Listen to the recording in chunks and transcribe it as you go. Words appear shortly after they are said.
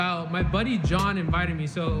My buddy John invited me.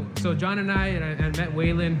 So John and I met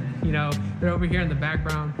Waylon. You know, they're over here in the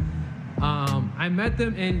background. I met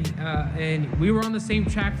them and we were on the same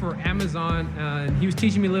track for Amazon. And he was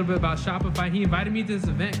teaching me a little bit about Shopify. He invited me to this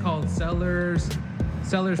event called Sellers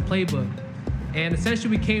Playbook. And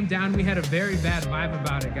essentially we came down, we had a very bad vibe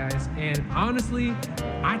about it, guys. And honestly,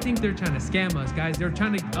 I think they're trying to scam us, guys. They're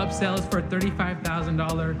trying to upsell us for a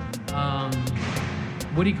 $35,000,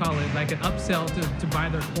 what do you call it? Like an upsell to buy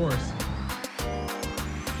their course.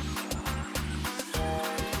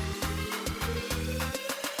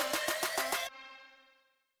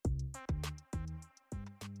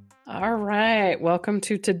 All right. Welcome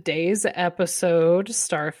to today's episode,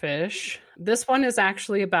 Starfish. This one is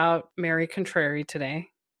actually about Mary Contrary today.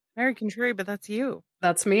 Mary Contrary, but that's you.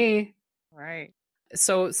 That's me. Right.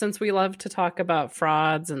 So since we love to talk about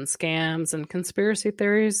frauds and scams and conspiracy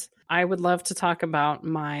theories, I would love to talk about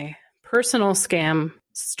my personal scam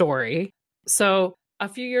story. So a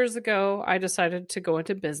few years ago, I decided to go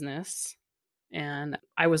into business. And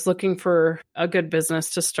I was looking for a good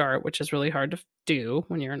business to start, which is really hard to do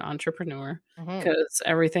when you're an entrepreneur because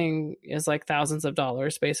everything is like thousands of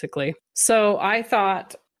dollars, basically. So I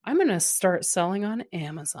thought, I'm going to start selling on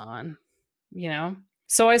Amazon, you know?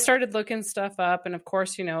 So I started looking stuff up. And of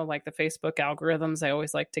course, you know, like the Facebook algorithms, they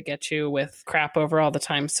always like to get you with crap over all the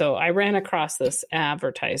time. So I ran across this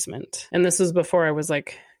advertisement. And this was before I was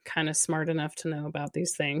like kind of smart enough to know about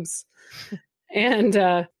these things.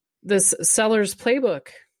 And, this Sellers Playbook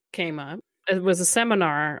came up. It was a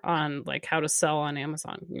seminar on like how to sell on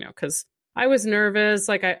Amazon, you know, because I was nervous.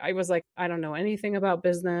 Like I was like, I don't know anything about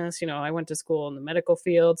business. You know, I went to school in the medical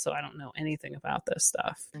field, so I don't know anything about this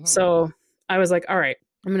stuff. So I was like, all right,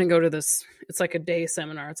 I'm going to go to this. It's like a day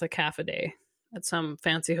seminar. It's like half a day at some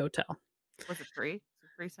fancy hotel. Was it free? It's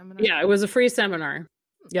a free seminar? Yeah, it was a free seminar.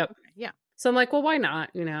 Yep. Okay. Yeah. So I'm like, well, why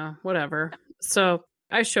not? You know, whatever. So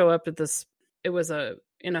I show up at this. It was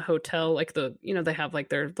in a hotel, like they have like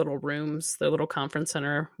their little rooms, their little conference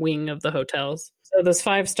center wing of the hotels. So this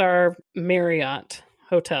 5-star Marriott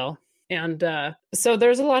hotel. And so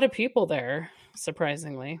there's a lot of people there,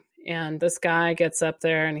 surprisingly. And this guy gets up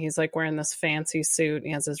there and he's like wearing this fancy suit. And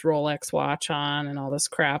he has his Rolex watch on and all this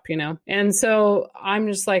crap, you know? And so I'm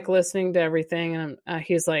just like listening to everything. And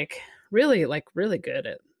he's like really good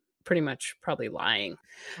at pretty much probably lying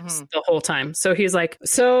the whole time. So he's like,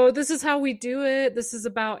 so this is how we do it. This is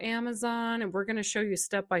about Amazon and we're going to show you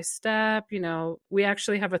step by step. You know, we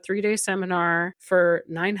actually have a 3-day seminar for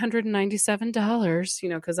 $997, you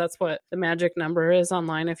know, because that's what the magic number is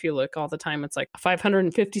online. If you look all the time, it's like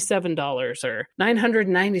 $557 or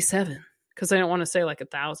 $997 because they don't want to say like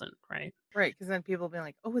 1,000, right? Right. Because then people will be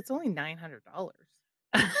like, oh, it's only $900.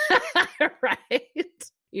 Right.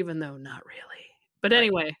 Even though not really. But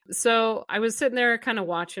anyway, so I was sitting there kind of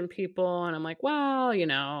watching people and I'm like, well, you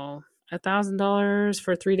know, $1,000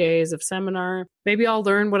 for 3 days of seminar. Maybe I'll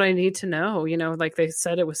learn what I need to know. You know, like they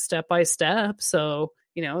said, it was step by step. So,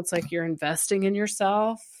 you know, it's like you're investing in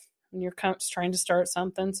yourself when you're trying to start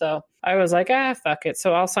something. So I was like, fuck it.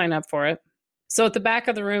 So I'll sign up for it. So at the back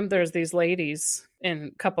of the room, there's these ladies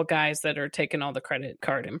and a couple guys that are taking all the credit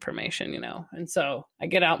card information, you know. And so I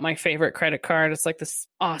get out my favorite credit card. It's like this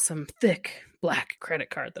awesome, thick black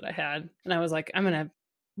credit card that I had. And I was like, I'm going to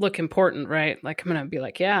look important, right? Like, I'm going to be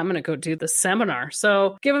like, yeah, I'm going to go do the seminar.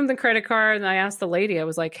 So give them the credit card. And I asked the lady, I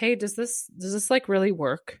was like, hey, does this like really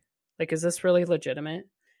work? Like, is this really legitimate?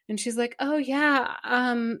 And she's like, oh yeah.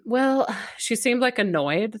 Well, she seemed like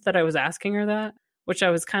annoyed that I was asking her that, which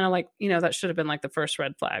I was kind of like, you know, that should have been like the first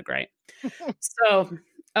red flag, right? So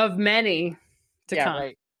of many to come.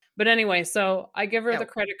 Right. But anyway, so I give her the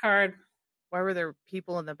credit card. Why were there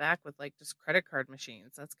people in the back with like just credit card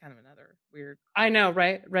machines? That's kind of another weird. I know,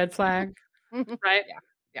 right? Red flag, right?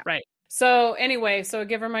 Yeah. Right. So anyway, so I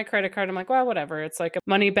give her my credit card. I'm like, well, whatever. It's like a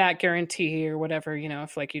money back guarantee or whatever, you know,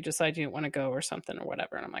 if like you decide you don't want to go or something or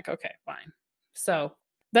whatever. And I'm like, okay, fine. So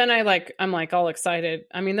then I'm like all excited.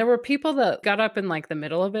 I mean, there were people that got up in like the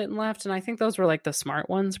middle of it and left. And I think those were like the smart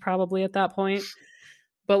ones probably at that point.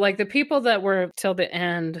 But like the people that were till the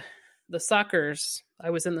end, the suckers, I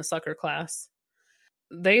was in the sucker class.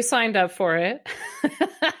 They signed up for it.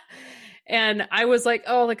 And I was like,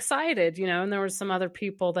 oh, excited, you know, and there were some other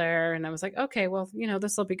people there. And I was like, okay, well, you know,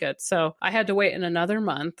 this will be good. So I had to wait in another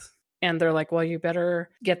month. And they're like, well, you better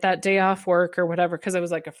get that day off work or whatever. Cause it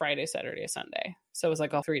was like a Friday, Saturday, Sunday. So it was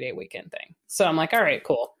like a 3-day weekend thing. So I'm like, all right,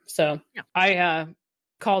 cool. So I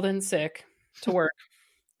called in sick to work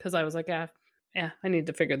because I was like, yeah, I need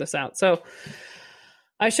to figure this out. So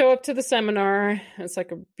I show up to the seminar. It's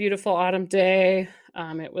like a beautiful autumn day.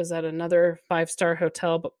 It was at another 5-star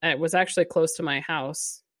hotel, but it was actually close to my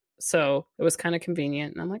house. So it was kind of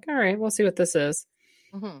convenient. And I'm like, all right, we'll see what this is.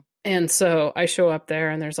 Mm-hmm. And so I show up there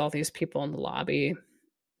and there's all these people in the lobby.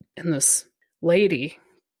 And this lady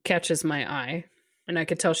catches my eye. And I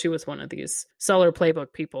could tell she was one of these seller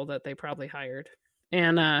playbook people that they probably hired.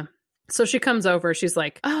 And so she comes over. She's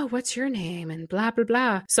like, oh, what's your name? And blah, blah,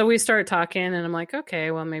 blah. So we start talking and I'm like,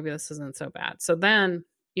 okay, well, maybe this isn't so bad. So then,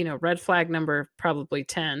 red flag number probably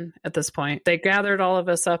 10 at this point. They gathered all of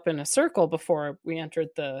us up in a circle before we entered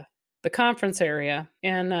the conference area.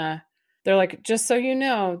 And they're like, just so you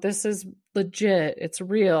know, this is legit. It's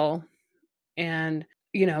real. And,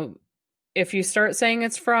 if you start saying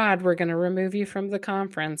it's fraud, we're going to remove you from the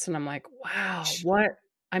conference. And I'm like, wow, what?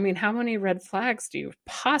 I mean, how many red flags do you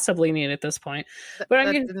possibly need at this point? But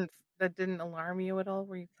that didn't alarm you at all?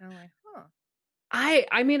 Were you kind of like, huh?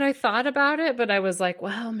 I thought about it, but I was like,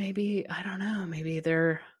 well, maybe, I don't know, maybe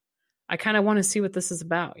I kind of want to see what this is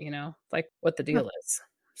about, like what the deal is.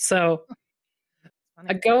 So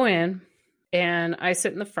I go in and I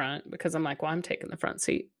sit in the front because I'm like, well, I'm taking the front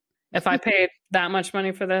seat. If I paid that much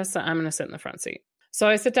money for this, I'm going to sit in the front seat. So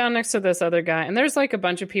I sit down next to this other guy and there's like a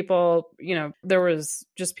bunch of people, there was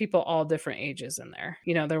just people all different ages in there.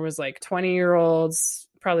 There was like 20-year-olds,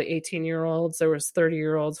 probably 18-year-olds. There was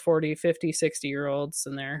 30-year-olds, 40, 50, 60-year-olds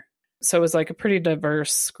in there. So it was like a pretty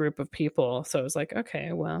diverse group of people. So I was like,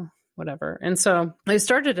 okay, well, whatever. And so I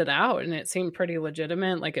started it out and it seemed pretty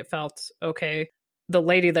legitimate. Like it felt okay. The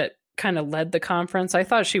lady that kind of led the conference, I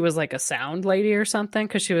thought she was like a sound lady or something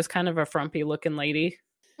because she was kind of a frumpy looking lady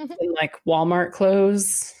in like Walmart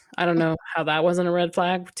clothes. I don't know how that wasn't a red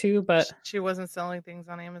flag too, but she wasn't selling things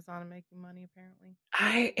on Amazon and making money apparently.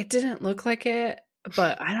 It didn't look like it,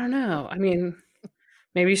 but I don't know. I mean,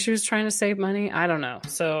 maybe she was trying to save money. I don't know.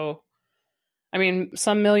 So, I mean,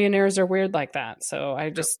 some millionaires are weird like that. So I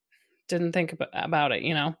just didn't think about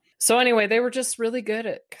it, So anyway, they were just really good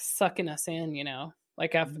at sucking us in,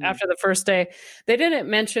 Like after the first day, they didn't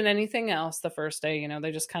mention anything else the first day,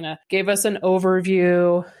 they just kind of gave us an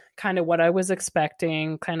overview, kind of what I was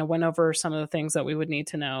expecting, kind of went over some of the things that we would need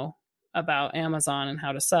to know about Amazon and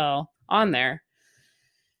how to sell on there.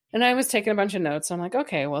 And I was taking a bunch of notes. I'm like,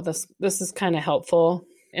 okay, well, this is kind of helpful.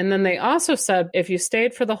 And then they also said, if you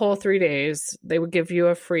stayed for the whole 3 days, they would give you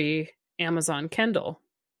a free Amazon Kindle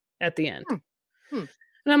at the end. And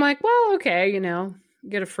I'm like, well, okay,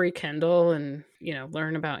 get a free Kindle and,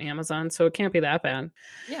 learn about Amazon. So it can't be that bad.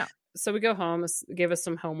 Yeah. So we go home, give us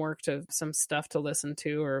some homework some stuff to listen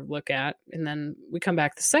to or look at. And then we come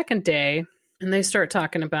back the second day and they start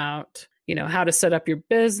talking about, how to set up your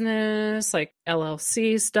business, like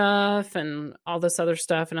LLC stuff and all this other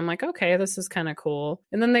stuff. And I'm like, okay, this is kind of cool.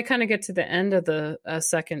 And then they kind of get to the end of the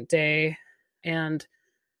second day and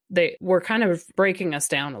they were kind of breaking us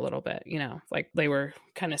down a little bit, like they were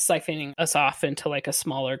kind of siphoning us off into like a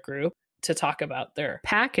smaller group to talk about their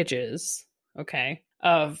packages, okay,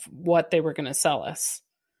 of what they were going to sell us.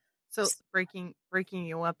 So breaking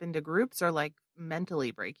you up into groups or like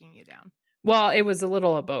mentally breaking you down? Well, it was a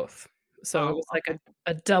little of both. So it was like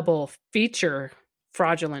a double feature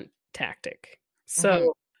fraudulent tactic.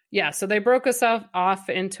 So yeah, so they broke us off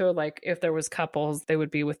into like if there was couples, they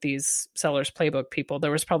would be with these sellers playbook people.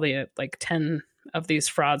 There was probably like 10 of these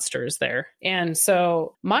fraudsters there. And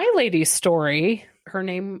so my lady's story, her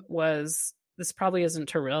name was, this probably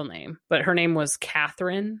isn't her real name, but her name was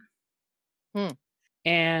Catherine.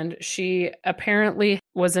 And she apparently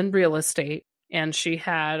was in real estate and she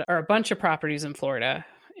had a bunch of properties in Florida.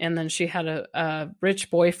 And then she had a rich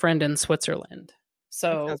boyfriend in Switzerland.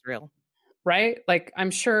 So that's real. Right? Like, I'm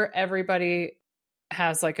sure everybody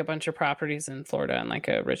has like a bunch of properties in Florida and like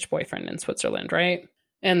a rich boyfriend in Switzerland, right?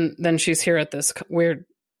 And then she's here at this weird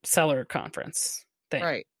seller conference thing.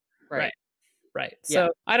 Right. Yeah.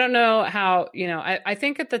 So I don't know how, I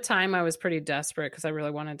think at the time I was pretty desperate because I really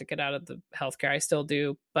wanted to get out of the healthcare. I still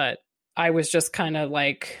do, but I was just kind of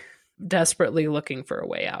like desperately looking for a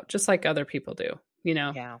way out, just like other people do.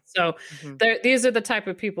 Yeah. So these are the type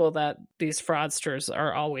of people that these fraudsters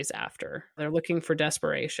are always after. They're looking for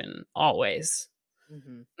desperation, always.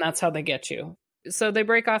 That's how they get you. So they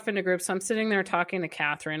break off into groups. I'm sitting there talking to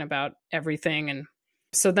Catherine about everything. And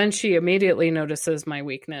so then she immediately notices my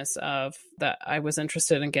weakness of that I was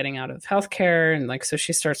interested in getting out of healthcare. And like, so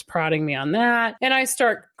she starts prodding me on that. And I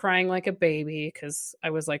start crying like a baby because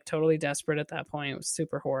I was like totally desperate at that point. It was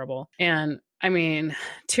super horrible. And I mean,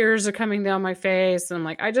 tears are coming down my face and I'm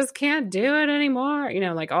like, I just can't do it anymore,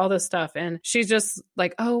 like all this stuff. And she's just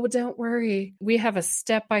like, oh, don't worry. We have a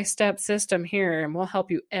step-by-step system here and we'll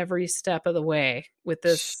help you every step of the way with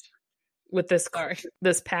this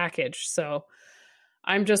package. So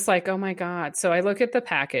I'm just like, oh my God. So I look at the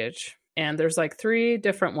package And there's like 3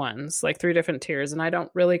 different ones, like 3 different tiers. And I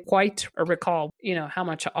don't really quite recall, how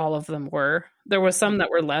much all of them were. There was some that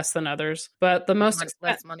were less than others, but the most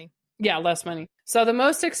less money. Yeah, less money. So the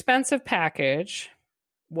most expensive package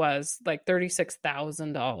was like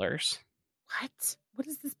 $36,000. What? What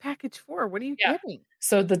is this package for? What are you getting?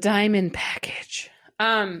 So the diamond package.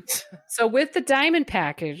 So with the diamond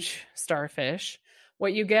package, Starfish,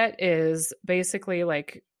 what you get is basically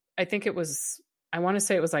like, I want to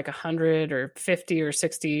say it was like 100 or 50 or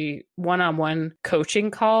 60 one-on-one coaching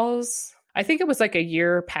calls. I think it was like a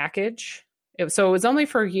year package. So it was only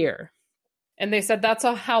for a year. And they said that's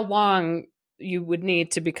how long you would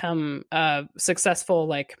need to become a successful,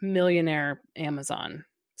 like, millionaire Amazon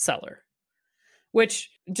seller.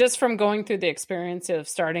 Which, just from going through the experience of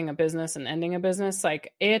starting a business and ending a business,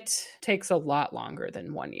 like, it takes a lot longer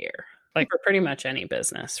than 1 year. Like, for pretty much any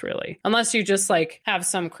business, really. Unless you just, like, have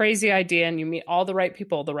some crazy idea and you meet all the right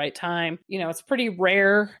people at the right time. It's pretty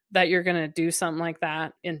rare that you're going to do something like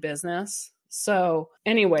that in business. So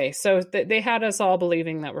anyway, they had us all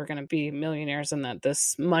believing that we're going to be millionaires and that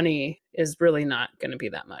this money is really not going to be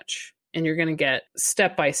that much. And you're going to get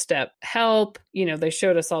step-by-step help. They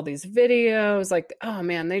showed us all these videos. Like, oh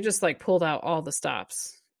man, they just like pulled out all the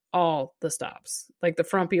stops. Like the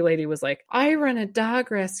frumpy lady was like, I run a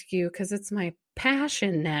dog rescue because it's my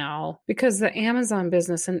passion now, because the Amazon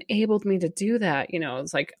business enabled me to do that.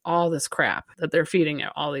 It's like all this crap that they're feeding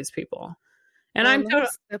at all these people. And I'm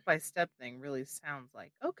step-by-step thing really sounds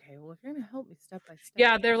like, okay, well, if you're going to help me step-by-step.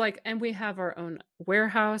 Yeah, they're like, and we have our own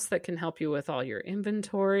warehouse that can help you with all your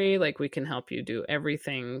inventory. Like, we can help you do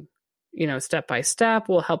everything, step by step.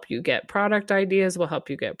 We'll help you get product ideas. We'll help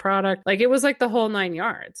you get product. Like, it was like the whole 9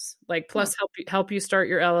 yards. Like, plus help you start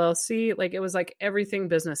your LLC. Like, it was like everything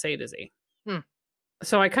business A to Z.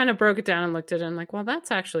 So I kind of broke it down and looked at it and like, well,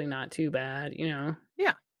 that's actually not too bad, Yeah.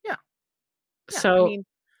 So. I mean,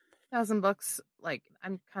 $1,000, like,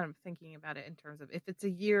 I'm kind of thinking about it in terms of if it's a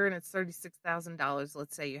year and it's $36,000,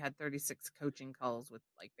 let's say you had 36 coaching calls with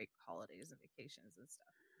like big holidays and vacations and stuff.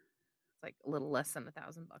 It's like a little less than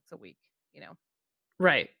 $1,000 a week,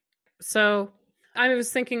 Right. So I was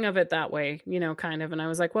thinking of it that way, kind of, and I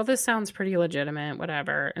was like, well, this sounds pretty legitimate,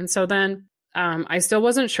 whatever. And so then I still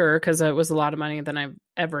wasn't sure because it was a lot of money than I've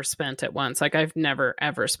ever spent at once. Like, I've never,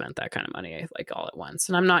 ever spent that kind of money, like, all at once.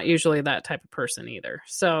 And I'm not usually that type of person either.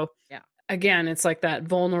 So again, it's like that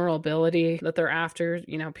vulnerability that they're after,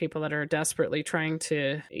 people that are desperately trying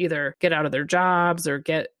to either get out of their jobs or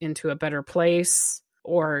get into a better place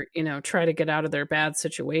or, try to get out of their bad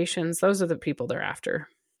situations. Those are the people they're after.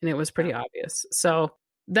 And it was pretty obvious. So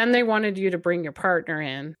then they wanted you to bring your partner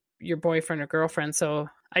in, your boyfriend or girlfriend. So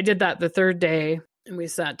I did that the 3rd day and we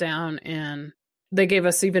sat down and they gave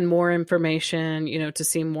us even more information, to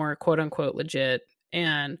seem more quote unquote legit.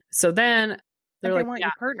 And so then they're like, want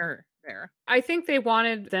your partner there. I think they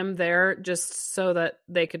wanted them there just so that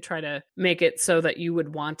they could try to make it so that you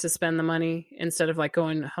would want to spend the money instead of like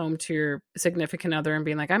going home to your significant other and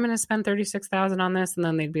being like, I'm going to spend $36,000 on this. And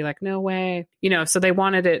then they'd be like, no way. So they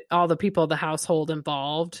wanted all the people of the household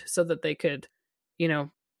involved so that they could,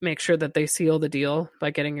 make sure that they seal the deal by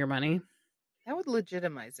getting your money. That would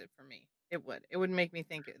legitimize it for me. It would make me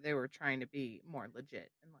think they were trying to be more legit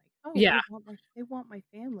and like, oh yeah, they want my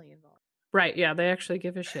family involved. Right. Yeah. They actually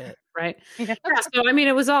give a shit. Right. Yeah. So, I mean,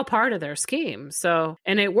 it was all part of their scheme. So,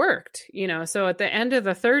 and it worked, so at the end of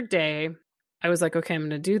the 3rd day, I was like, okay, I'm going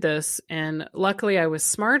to do this. And luckily I was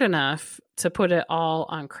smart enough to put it all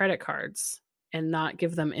on credit cards and not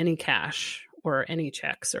give them any cash or any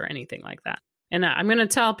checks or anything like that. And I'm going to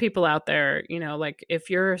tell people out there, like, if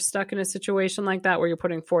you're stuck in a situation like that where you're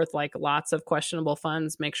putting forth like lots of questionable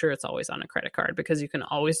funds, make sure it's always on a credit card because you can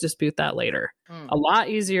always dispute that later. A lot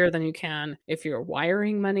easier than you can if you're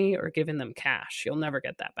wiring money or giving them cash. You'll never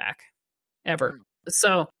get that back, ever.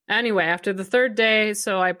 So anyway, after the 3rd day,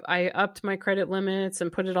 so I upped my credit limits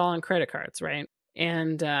and put it all on credit cards, right?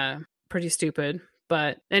 And pretty stupid.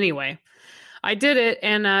 But anyway, I did it.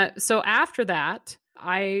 And so after that,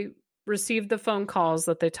 I received the phone calls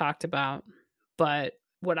that they talked about. But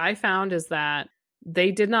what I found is that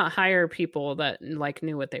they did not hire people that like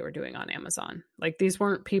knew what they were doing on Amazon. Like, these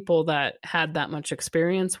weren't people that had that much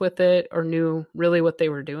experience with it or knew really what they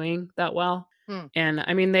were doing that well. And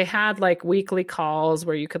I mean, they had like weekly calls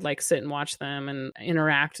where you could like sit and watch them and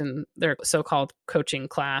interact in their so-called coaching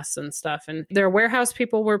class and stuff. And their warehouse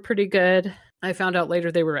people were pretty good. I found out later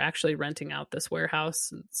they were actually renting out this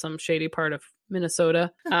warehouse in some shady part of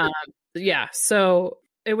Minnesota. Yeah. So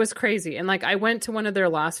it was crazy. And like, I went to one of their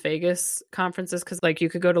Las Vegas conferences because like you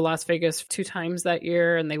could go to Las Vegas 2 times that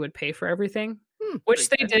year and they would pay for everything. Which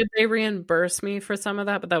they pretty good. did. They reimbursed me for some of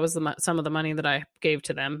that, but that was some of the money that I gave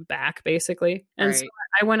to them back, basically. And so Right.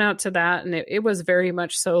 I went out to that, and it was very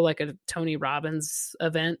much so like a Tony Robbins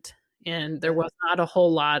event. And there was not a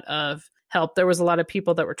whole lot of help. There was a lot of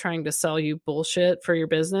people that were trying to sell you bullshit for your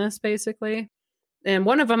business, basically. And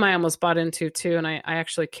one of them I almost bought into too, and I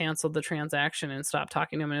actually canceled the transaction and stopped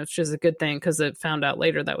talking to him, which is a good thing because it found out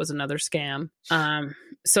later that was another scam.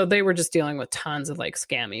 So they were just dealing with tons of like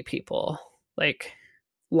scammy people, like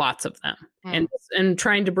lots of them, and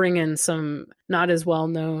trying to bring in some not as well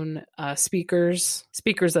known speakers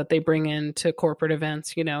that they bring in to corporate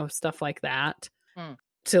events, you know, stuff like that,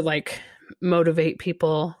 to like motivate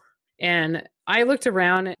people. And I looked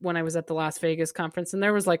around when I was at the Las Vegas conference, and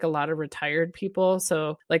there was like a lot of retired people.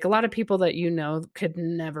 So like a lot of people that, you know, could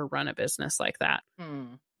never run a business like that.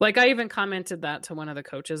 Like I even commented that to one of the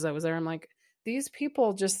coaches that was there. I'm like, these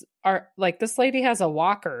people just are like, this lady has a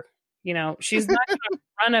walker, you know, she's not going to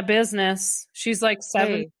run a business. She's like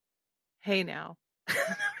 7. Hey now.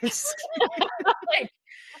 Like,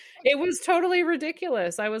 it was totally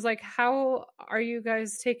ridiculous. I was like, how are you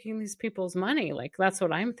guys taking these people's money? Like, that's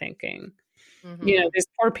what I'm thinking. You know, these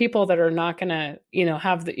poor people that are not going to, you know,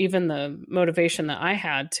 have even the motivation that I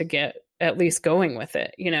had to get at least going with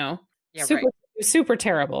it, you know, super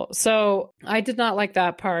terrible. So I did not like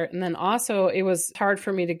that part. And then also it was hard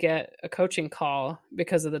for me to get a coaching call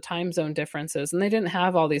because of the time zone differences. And they didn't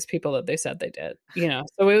have all these people that they said they did, you know,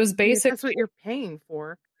 so it was basic. That's what you're paying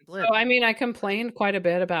for. So, I mean, I complained quite a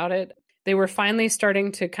bit about it. They were finally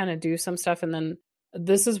starting to kind of do some stuff. And then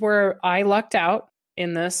this is where I lucked out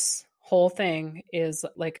in this whole thing is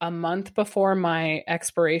like a month before my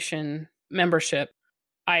expiration membership,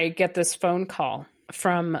 I get this phone call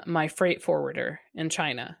from my freight forwarder in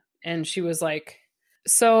China. And she was like,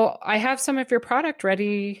 so I have some of your product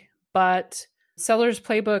ready, but Seller's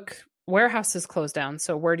Playbook warehouse is closed down.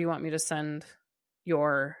 So where do you want me to send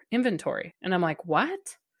your inventory? And I'm like,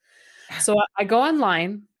 what? So I go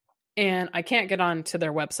online and I can't get on to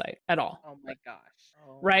their website at all. Oh my gosh.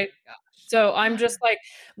 Right. So I'm just like,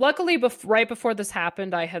 luckily, right before this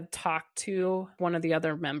happened, I had talked to one of the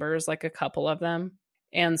other members, like a couple of them.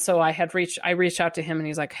 And so I reached out to him and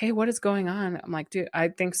he's like, hey, what is going on? I'm like, dude, I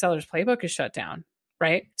think Seller's Playbook is shut down.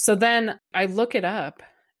 Right. So then I look it up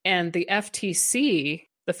and the FTC,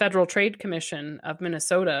 the Federal Trade Commission of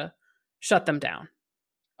Minnesota, shut them down.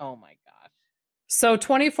 Oh my gosh. So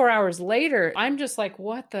 24 hours later, I'm just like,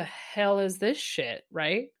 what the hell is this shit?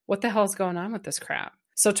 Right. What the hell is going on with this crap?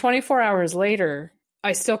 So 24 hours later,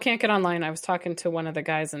 I still can't get online. I was talking to one of the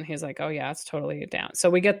guys and he's like, oh yeah, it's totally down. So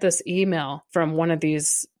we get this email from one of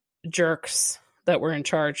these jerks that were in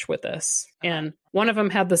charge with us. And one of them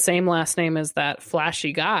had the same last name as that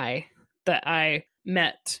flashy guy that I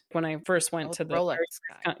met when I first went to the Rolex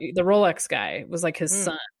guy. The Rolex guy. It was like his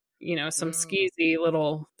son, you know, some skeezy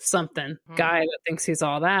little something guy that thinks he's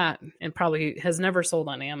all that and probably has never sold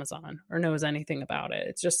on Amazon or knows anything about it.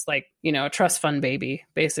 It's just like, you know, a trust fund baby,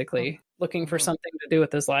 basically looking for something to do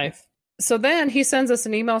with his life. So then he sends us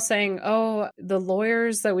an email saying, oh, the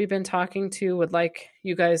lawyers that we've been talking to would like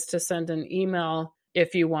you guys to send an email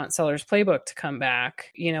if you want Seller's Playbook to come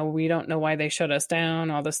back. You know, we don't know why they shut us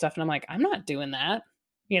down, all this stuff. And I'm like, I'm not doing that.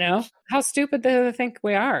 You know, how stupid do they think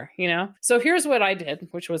we are, you know? So here's what I did,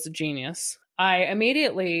 which was a genius. I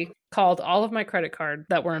immediately called all of my credit card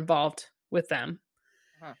that were involved with them.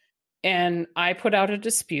 And I put out a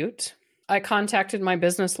dispute. I contacted my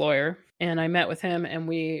business lawyer and I met with him and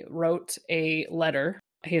we wrote a letter.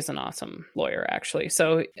 He's an awesome lawyer, actually.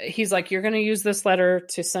 So he's like, you're going to use this letter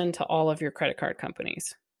to send to all of your credit card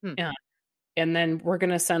companies. And then we're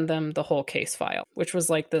going to send them the whole case file, which was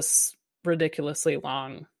like this ridiculously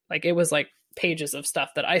long, like it was like pages of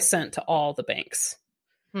stuff that I sent to all the banks.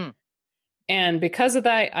 And because of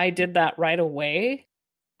that, I did that right away.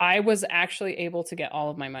 I was actually able to get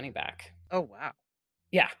all of my money back. Oh, wow.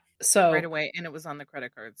 Yeah. So right away. And it was on the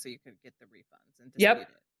credit card, so you could get the refunds and dispute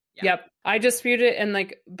it. Yep. I dispute it. And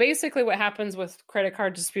like basically what happens with credit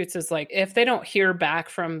card disputes is like if they don't hear back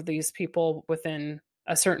from these people within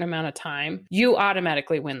a certain amount of time, you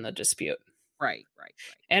automatically win the dispute. Right.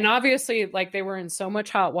 And obviously, like they were in so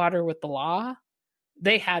much hot water with the law,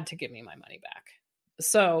 they had to give me my money back.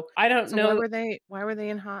 So I don't know. Why were they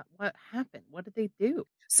in hot? What happened? What did they do?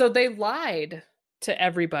 So they lied to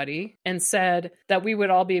everybody and said that we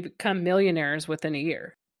would all become millionaires within a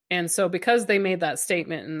year. And so because they made that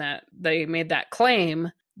statement and that they made that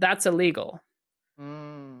claim, that's illegal.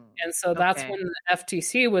 And so that's when the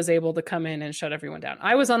FTC was able to come in and shut everyone down.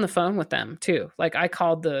 I was on the phone with them too. Like I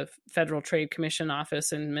called the Federal Trade Commission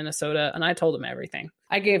office in Minnesota and I told them everything.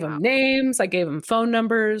 I gave them names. I gave them phone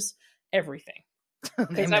numbers, everything. They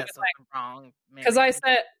Because I was messed with like, the wrong because I Mary.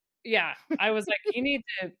 said, yeah, I was like,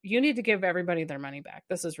 you need to give everybody their money back.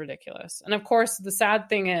 This is ridiculous. And of course, the sad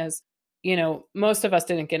thing is, most of us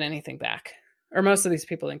didn't get anything back, or most of these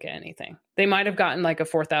people didn't get anything. They might have gotten like a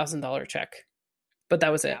 $4,000 check, but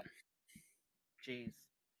that was it. Jeez.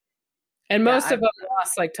 And Yeah, most of them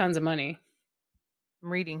lost like tons of money.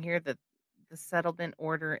 I'm reading here that the settlement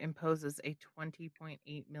order imposes a $20.8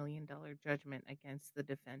 million judgment against the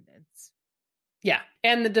defendants. Yeah.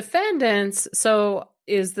 And the defendants, so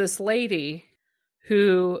is this lady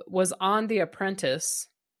who was on The Apprentice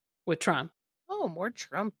with Trump. Oh, more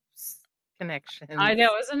Trump's connections. I know,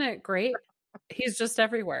 isn't it great? He's just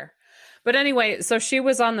everywhere. But anyway, so she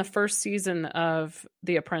was on the first season of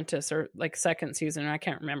The Apprentice, or like second season, I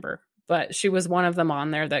can't remember. But she was one of them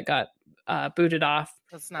on there that got booted off.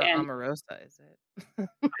 That's not Omarosa, is it?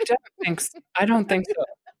 I don't think so.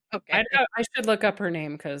 Okay. I should look up her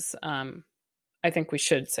name because I think we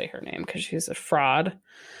should say her name because she's a fraud.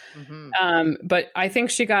 Mm-hmm. But I think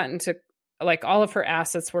she got into, like, all of her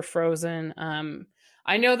assets were frozen.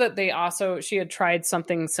 I know that she had tried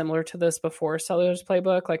something similar to this before, Seller's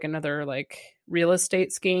Playbook, like another like real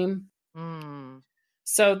estate scheme.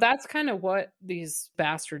 So that's kind of what these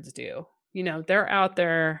bastards do. They're out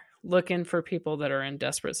there looking for people that are in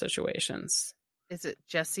desperate situations. Is it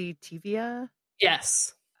Jessie Tivia?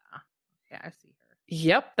 Yes. Yeah, I see her.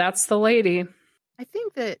 Yep, that's the lady. I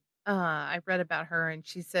think that I read about her, and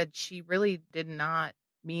she said she really did not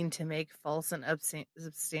mean to make false and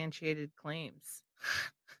substantiated claims.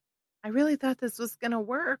 I really thought this was going to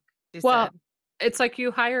work. Said. It's like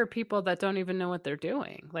you hire people that don't even know what they're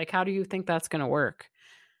doing. Like, how do you think that's going to work?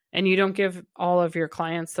 And you don't give all of your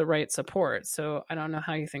clients the right support. So I don't know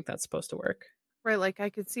how you think that's supposed to work. Right. Like, I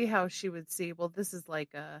could see how she would see, well, this is like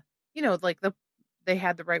they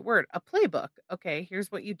had the right word, a playbook. Okay,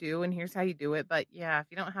 here's what you do and here's how you do it. But yeah, if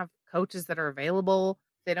you don't have coaches that are available,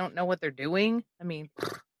 they don't know what they're doing. I mean,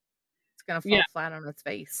 it's going to fall flat on its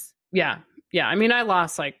face. Yeah. Yeah. I mean, I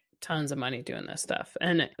lost like tons of money doing this stuff.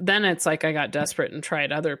 And then it's like I got desperate and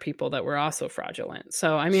tried other people that were also fraudulent.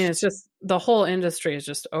 So, I mean, it's just the whole industry is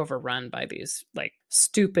just overrun by these like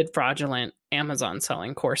stupid, fraudulent Amazon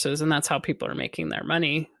selling courses. And that's how people are making their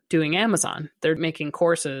money doing Amazon. They're making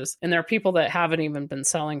courses, and there are people that haven't even been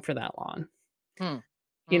selling for that long.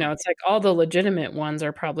 It's like all the legitimate ones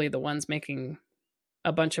are probably the ones making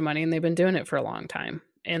a bunch of money, and they've been doing it for a long time.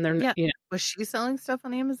 And they're Was she selling stuff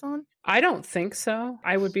on Amazon? I don't think so.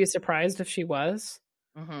 I would be surprised if she was.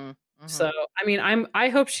 So, I mean, I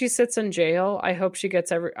hope she sits in jail. I hope she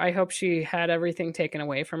I hope she had everything taken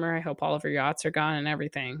away from her. I hope all of her yachts are gone and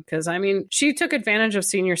everything. Because, I mean, she took advantage of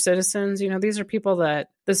senior citizens. These are people that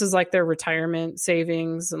this is like their retirement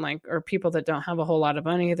savings, and or people that don't have a whole lot of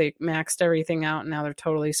money. They maxed everything out and now they're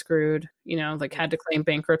totally screwed, had to claim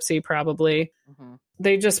bankruptcy probably.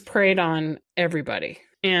 They just preyed on everybody.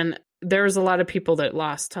 And there's a lot of people that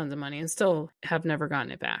lost tons of money and still have never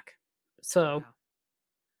gotten it back. So...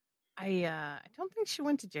 I don't think she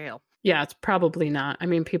went to jail. Yeah, it's probably not. I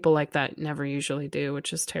mean, people like that never usually do,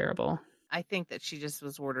 which is terrible. I think that she just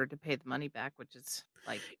was ordered to pay the money back, which is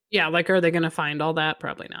like... Yeah, like, are they going to find all that?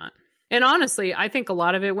 Probably not. And honestly, I think a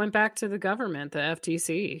lot of it went back to the government, the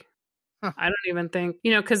FTC. I don't even think,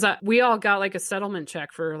 because we all got like a settlement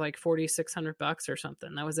check for like $4,600 or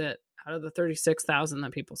something. That was it out of the $36,000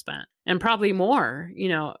 that people spent. And probably more,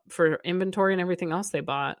 for inventory and everything else they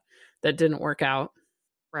bought that didn't work out.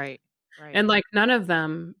 Right. And like none of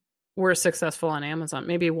them were successful on Amazon.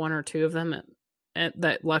 Maybe one or two of them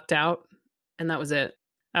that lucked out, and that was it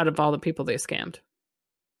out of all the people they scammed.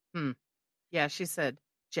 Yeah, she said,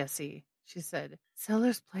 Jessie,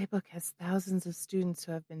 Seller's Playbook has thousands of students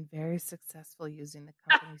who have been very successful using the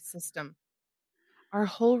company's system. Our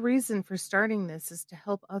whole reason for starting this is to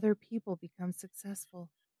help other people become successful.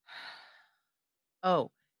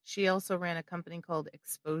 Oh, she also ran a company called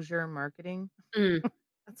Exposure Marketing.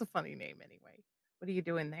 That's a funny name anyway. What are you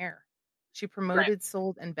doing there? She promoted,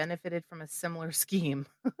 sold, and benefited from a similar scheme.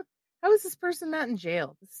 How is this person not in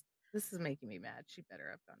jail? This is making me mad. She better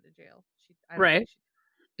have gone to jail.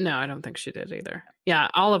 No, I don't think she did either. Yeah,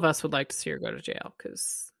 all of us would like to see her go to jail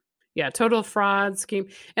because, total fraud scheme.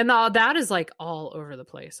 And that is like all over the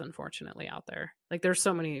place, unfortunately, out there. Like there's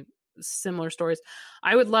so many similar stories.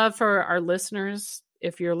 I would love for our listeners,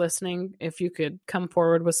 if you're listening, if you could come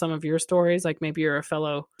forward with some of your stories, like maybe you're a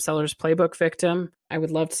fellow Seller's Playbook victim. I would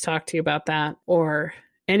love to talk to you about that, or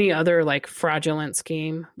any other like fraudulent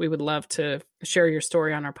scheme. We would love to share your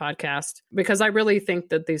story on our podcast, because I really think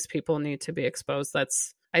that these people need to be exposed.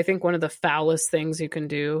 That's, I think, one of the foulest things you can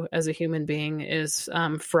do as a human being is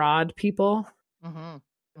fraud people.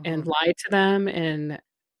 and lie to them. And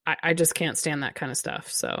I just can't stand that kind of stuff.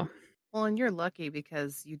 So, Well, and you're lucky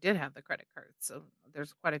because you did have the credit card. So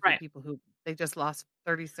there's quite a few right. people who they just lost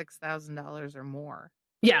 $36,000 or more.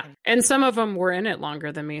 Yeah. And And some of them were in it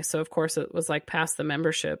longer than me. So of course it was like past the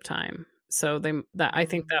membership time. So I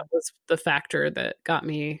think that was the factor that got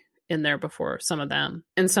me in there before some of them.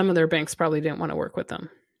 And some of their banks probably didn't want to work with them.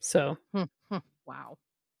 So, wow.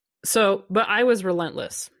 but I was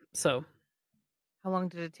relentless. So, How long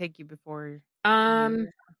did it take you before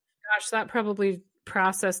gosh, that probably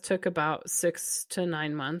process took about 6 to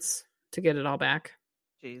 9 months to get it all back.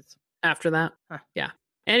 Jeez. After that. Huh. Yeah.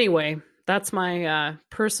 Anyway, that's my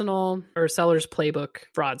personal or seller's playbook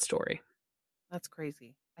fraud story. That's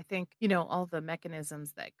crazy. I think, all the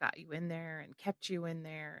mechanisms that got you in there and kept you in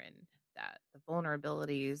there, and that the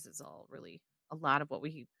vulnerabilities is all really a lot of what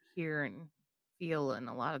we hear and feel in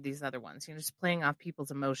a lot of these other ones, just playing off people's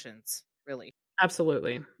emotions, really.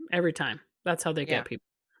 Absolutely. Every time. That's how they Yeah. get people.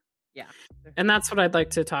 Yeah. And that's what I'd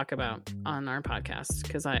like to talk about on our podcast,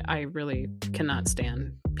 because I really cannot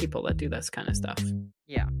stand people that do this kind of stuff.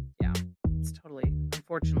 Yeah. Yeah. It's totally,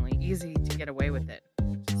 unfortunately, easy to get away with it,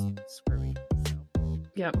 which is screwy. So,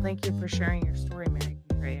 Yep. thank you for sharing your story, Mary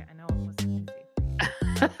Gray. I know it wasn't easy.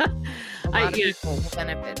 A lot of people will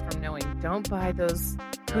benefit from knowing, don't buy those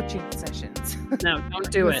coaching sessions. No, don't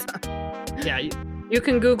do it. Yeah, you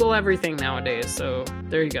can Google everything nowadays, so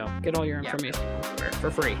there you go. Get all your information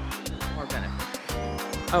for free. More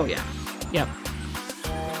benefit. Oh, yeah. Yep.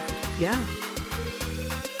 Yeah.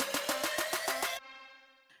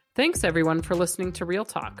 Thanks, everyone, for listening to Real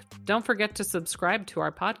Talk. Don't forget to subscribe to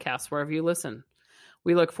our podcast wherever you listen.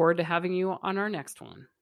 We look forward to having you on our next one.